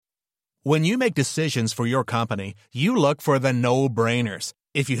When you make decisions for your company, you look for the no-brainers.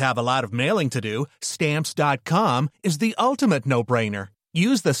 If you have a lot of mailing to do, Stamps.com is the ultimate no-brainer.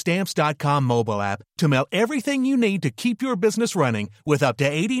 Use the Stamps.com mobile app to mail everything you need to keep your business running with up to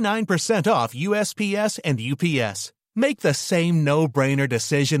 89% off USPS and UPS. Make the same no-brainer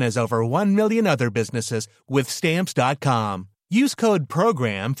decision as over 1 million other businesses with Stamps.com. Use code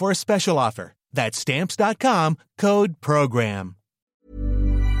PROGRAM for a special offer. That's Stamps.com, code PROGRAM.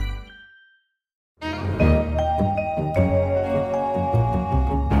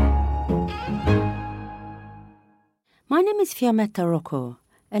 My name is Fiammetta Rocco,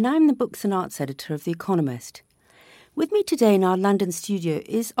 and I'm the Books and Arts Editor of The Economist. With me today in our London studio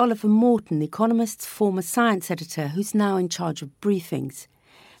is Oliver Morton, The Economist's former science editor, who's now in charge of briefings.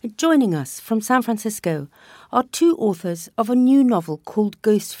 And joining us from San Francisco are two authors of a new novel called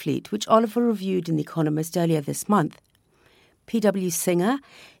Ghost Fleet, which Oliver reviewed in The Economist earlier this month. P.W. Singer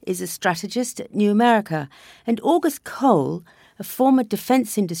is a strategist at New America, and August Cole, a former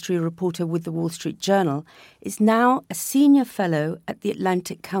defense industry reporter with the Wall Street Journal, is now a senior fellow at the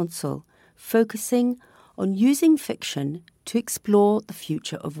Atlantic Council, focusing on using fiction to explore the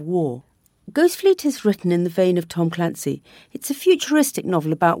future of war. Ghost Fleet is written in the vein of Tom Clancy. It's a futuristic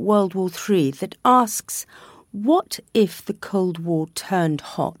novel about World War III that asks, what if the Cold War turned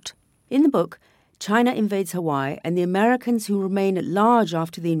hot? In the book, China invades Hawaii, and the Americans who remain at large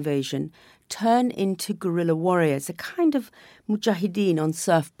after the invasion turn into guerrilla warriors, a kind of mujahideen on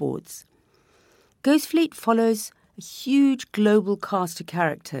surfboards. Ghost Fleet follows a huge global cast of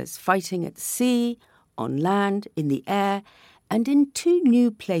characters fighting at sea, on land, in the air, and in two new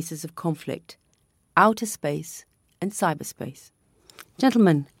places of conflict, outer space and cyberspace.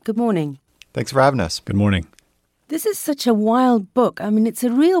 Gentlemen, good morning. Thanks for having us. Good morning. This is such a wild book. I mean, it's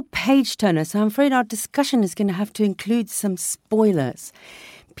a real page-turner, so I'm afraid our discussion is going to have to include some spoilers.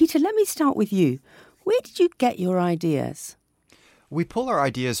 Peter, let me start with you. Where did you get your ideas? We pull our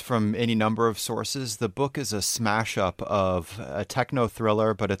ideas from any number of sources. The book is a smash-up of a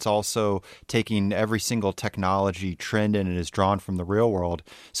techno-thriller, but it's also taking every single technology trend and it is drawn from the real world.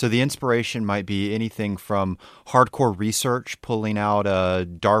 So the inspiration might be anything from hardcore research, pulling out a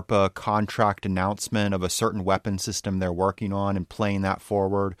DARPA contract announcement of a certain weapon system they're working on and playing that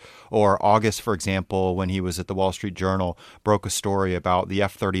forward. Or August, for example, when he was at the Wall Street Journal, broke a story about the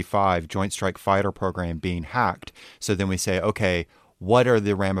F-35 Joint Strike Fighter program being hacked. So then we say, okay, what are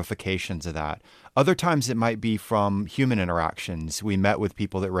the ramifications of that? Other times it might be from human interactions. We met with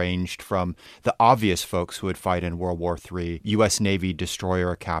people that ranged from the obvious folks who would fight in World War III, U.S. Navy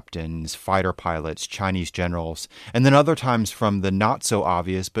destroyer captains, fighter pilots, Chinese generals, and then other times from the not so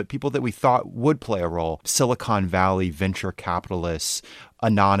obvious, but people that we thought would play a role, Silicon Valley venture capitalists,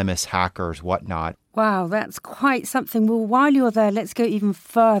 anonymous hackers, whatnot. Wow, that's quite something. Well, while you're there, let's go even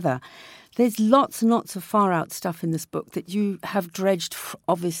further. There's lots and lots of far-out stuff in this book that you have dredged,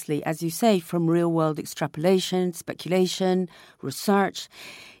 obviously, as you say, from real-world extrapolation, speculation, research.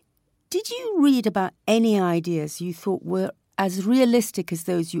 Did you read about any ideas you thought were as realistic as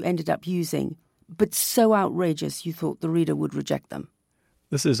those you ended up using, but so outrageous you thought the reader would reject them?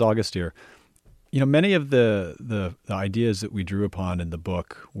 This is August here. You know, many of the ideas that we drew upon in the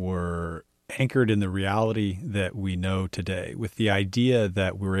book were anchored in the reality that we know today, with the idea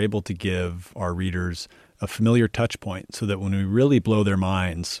that we're able to give our readers a familiar touch point so that when we really blow their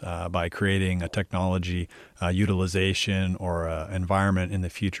minds by creating a technology utilization or an environment in the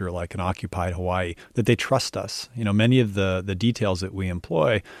future like an occupied Hawaii, that they trust us. You know, many of the details that we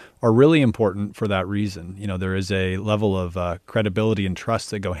employ are really important for that reason. You know, there is a level of credibility and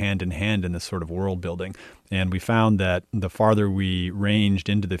trust that go hand in hand in this sort of world building. And we found that the farther we ranged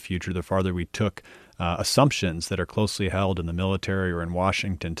into the future, the farther we took assumptions that are closely held in the military or in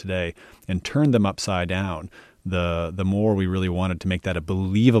Washington today and turned them upside down, the more we really wanted to make that a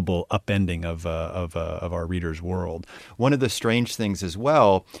believable upending of our readers' world. One of the strange things as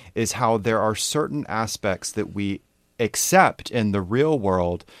well is how there are certain aspects that we accept in the real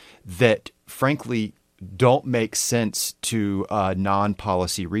world that, frankly, don't make sense to a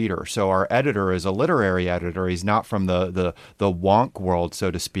non-policy reader. So our editor is a literary editor. He's not from the wonk world,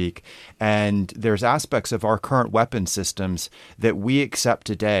 so to speak. And there's aspects of our current weapon systems that we accept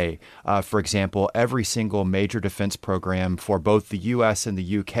today. For example, every single major defense program for both the U.S. and the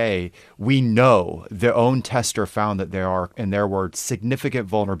U.K., we know their own tester found that there are, in their words, significant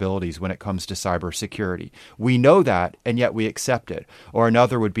vulnerabilities when it comes to cybersecurity. We know that, and yet we accept it. Or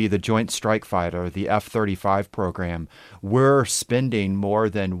another would be the Joint Strike Fighter, the F-35 program. We're spending more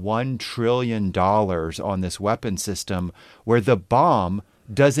than $1 trillion on this weapon system where the bomb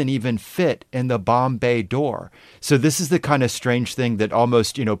doesn't even fit in the bomb bay door. So this is the kind of strange thing that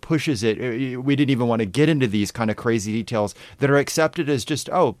almost, pushes it. We didn't even want to get into these kind of crazy details that are accepted as just,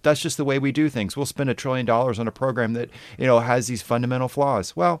 oh, that's just the way we do things. We'll spend $1 trillion on a program that, has these fundamental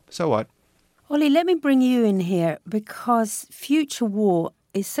flaws. Well, so what? Ollie, let me bring you in here because future war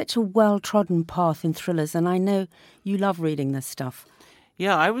is such a well-trodden path in thrillers, and I know you love reading this stuff.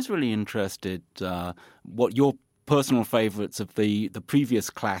 Yeah, I was really interested what your personal favourites of the previous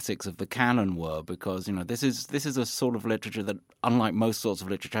classics of the canon were, because this is a sort of literature that, unlike most sorts of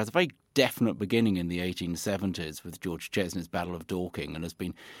literature, has a very definite beginning in the 1870s with George Chesney's Battle of Dorking, and has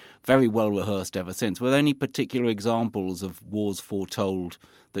been very well rehearsed ever since. Were there any particular examples of wars foretold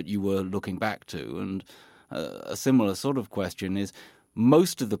that you were looking back to? And a similar sort of question is,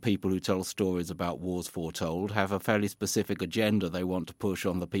 most of the people who tell stories about wars foretold have a fairly specific agenda they want to push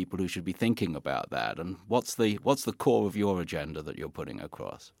on the people who should be thinking about that. And what's the core of your agenda that you're putting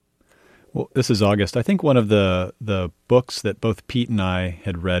across? Well, this is August. I think one of the books that both Pete and I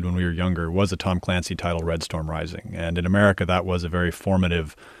had read when we were younger was a Tom Clancy title, Red Storm Rising. And in America, that was a very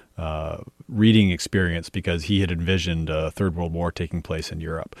formative reading experience because he had envisioned a Third World War taking place in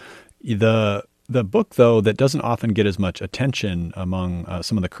Europe. The book, though, that doesn't often get as much attention among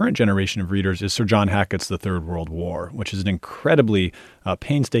some of the current generation of readers is Sir John Hackett's The Third World War, which is an incredibly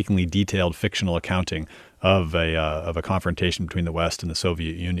painstakingly detailed fictional accounting of a confrontation between the West and the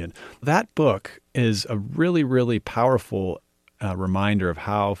Soviet Union. That book is a really, really powerful reminder of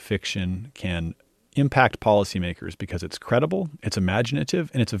how fiction can impact policymakers because it's credible, it's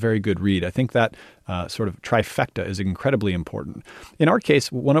imaginative, and it's a very good read. I think that sort of trifecta is incredibly important. In our case,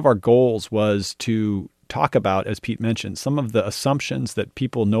 one of our goals was to talk about, as Pete mentioned, some of the assumptions that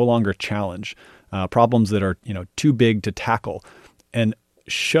people no longer challenge, problems that are too big to tackle, and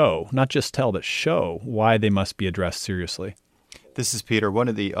show, not just tell, but show why they must be addressed seriously. This is Peter. One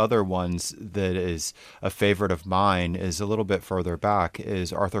of the other ones that is a favorite of mine is a little bit further back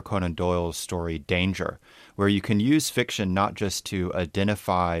is Arthur Conan Doyle's story Danger, where you can use fiction not just to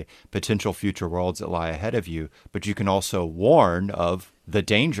identify potential future worlds that lie ahead of you, but you can also warn of the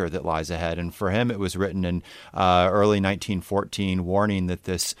danger that lies ahead. And for him, it was written in early 1914, warning that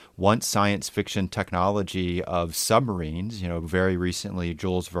this once science fiction technology of submarines, very recently,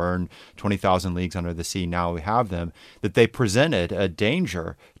 Jules Verne, 20,000 Leagues Under the Sea, now we have them, that they presented a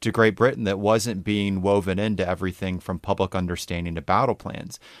danger to Great Britain that wasn't being woven into everything from public understanding to battle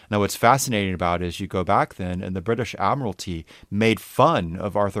plans. Now, what's fascinating about it is you go back then, and the British Admiralty made fun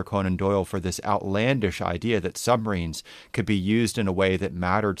of Arthur Conan Doyle for this outlandish idea that submarines could be used in a way that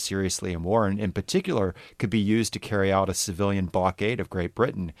mattered seriously in war, and in particular could be used to carry out a civilian blockade of Great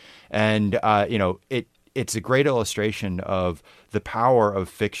Britain. And, it's a great illustration of the power of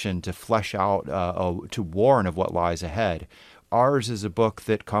fiction to flesh out, to warn of what lies ahead. Ours is a book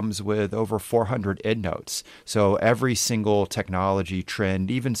that comes with over 400 endnotes. So every single technology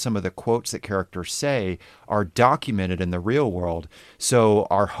trend, even some of the quotes that characters say, are documented in the real world. So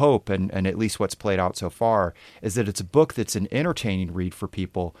our hope, and at least what's played out so far, is that it's a book that's an entertaining read for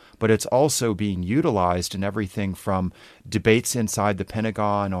people, but it's also being utilized in everything from debates inside the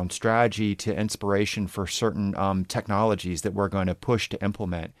Pentagon on strategy to inspiration for certain technologies that we're going to push to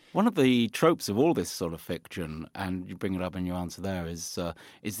implement. One of the tropes of all this sort of fiction, and you bring it up in your answer there, is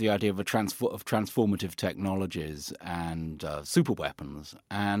the idea of transformative technologies and superweapons.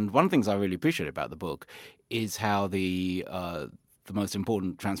 And one of the things I really appreciate about the book is how the most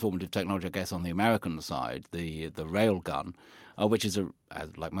important transformative technology, I guess, on the American side, the railgun, which is,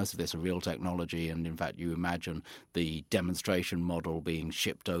 like most of this, a real technology. And in fact, you imagine the demonstration model being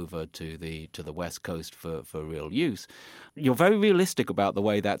shipped over to the West Coast for real use. You're very realistic about the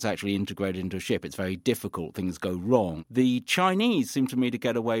way that's actually integrated into a ship. It's very difficult. Things go wrong. The Chinese seem to me to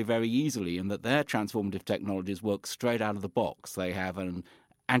get away very easily in that their transformative technologies work straight out of the box. They have an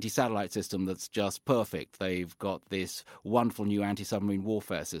anti-satellite system that's just perfect. They've got this wonderful new anti-submarine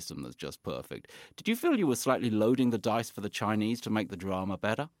warfare system that's just perfect. Did you feel you were slightly loading the dice for the Chinese to make the drama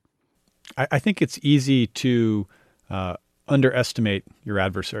better? I think it's easy to underestimate your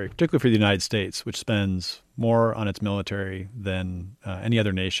adversary, particularly for the United States, which spends more on its military than any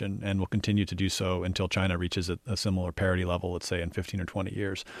other nation and will continue to do so until China reaches a similar parity level, let's say in 15 or 20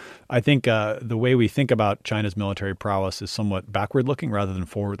 years. I think the way we think about China's military prowess is somewhat backward-looking rather than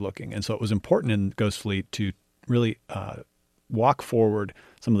forward-looking. And so it was important in Ghost Fleet to really walk forward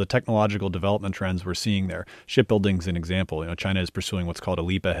some of the technological development trends we're seeing there. Shipbuilding is an example. China is pursuing what's called a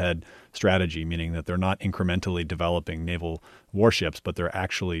leap ahead strategy, meaning that they're not incrementally developing naval warships, but they're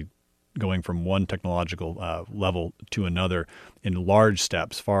actually going from one technological level to another in large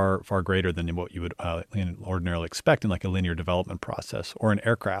steps, far greater than what you would ordinarily expect in like a linear development process, or an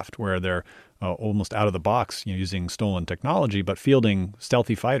aircraft where they're almost out of the box, using stolen technology, but fielding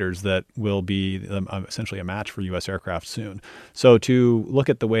stealthy fighters that will be essentially a match for U.S. aircraft soon. So to look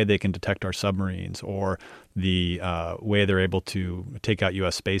at the way they can detect our submarines, or the way they're able to take out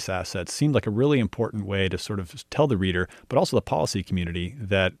U.S. space assets, seemed like a really important way to sort of tell the reader, but also the policy community,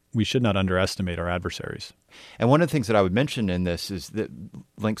 that we should not underestimate our adversaries. And one of the things that I would mention in this is that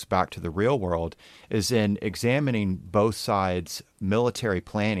links back to the real world is in examining both sides' military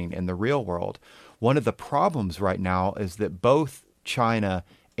planning in the real world. One of the problems right now is that both China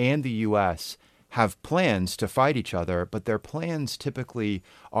and the U.S. have plans to fight each other, but their plans typically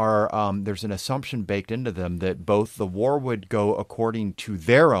are, there's an assumption baked into them that both the war would go according to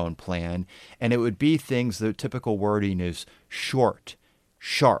their own plan, and it would be things, the typical wording is short,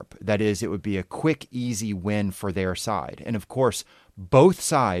 sharp. That is, it would be a quick, easy win for their side. And of course, both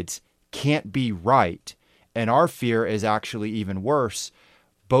sides can't be right. And our fear is actually even worse.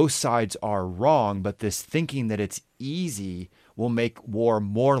 Both sides are wrong, but this thinking that it's easy will make war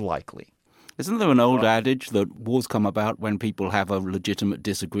more likely. Isn't there an old adage that wars come about when people have a legitimate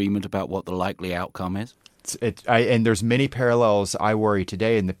disagreement about what the likely outcome is? And there's many parallels, I worry,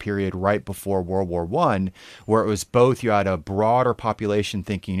 today in the period right before World War I, where it was both, you had a broader population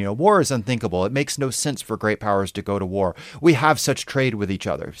thinking, war is unthinkable. It makes no sense for great powers to go to war. We have such trade with each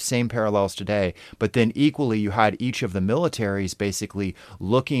other. Same parallels today. But then equally, you had each of the militaries basically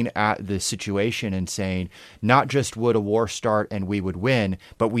looking at the situation and saying, not just would a war start and we would win,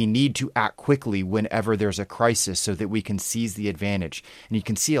 but we need to act quickly whenever there's a crisis so that we can seize the advantage. And you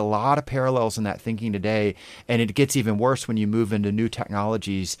can see a lot of parallels in that thinking today. And it gets even worse when you move into new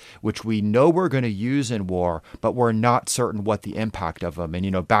technologies, which we know we're going to use in war, but we're not certain what the impact of them.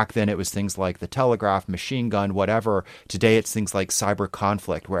 And, back then it was things like the telegraph, machine gun, whatever. Today it's things like cyber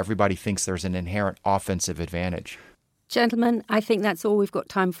conflict, where everybody thinks there's an inherent offensive advantage. Gentlemen, I think that's all we've got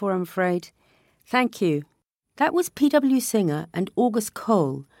time for, I'm afraid. Thank you. That was P.W. Singer and August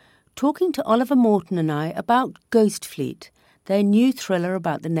Cole talking to Oliver Morton and I about Ghost Fleet, their new thriller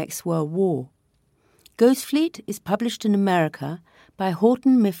about the next World War. Ghost Fleet is published in America by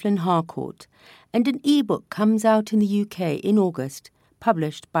Houghton Mifflin Harcourt, and an e-book comes out in the UK in August,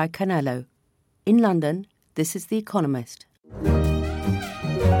 published by Canelo. In London, this is The Economist.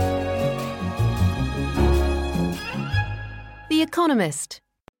 The Economist.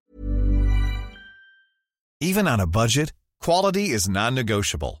 Even on a budget, quality is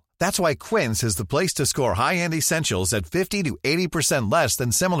non-negotiable. That's why Quince is the place to score high-end essentials at 50 to 80% less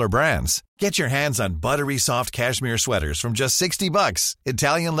than similar brands. Get your hands on buttery soft cashmere sweaters from just $60,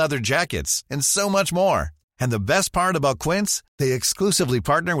 Italian leather jackets, and so much more. And the best part about Quince, they exclusively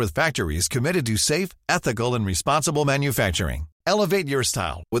partner with factories committed to safe, ethical, and responsible manufacturing. Elevate your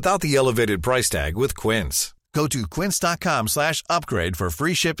style without the elevated price tag with Quince. Go to quince.com/upgrade for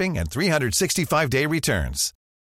free shipping and 365-day returns.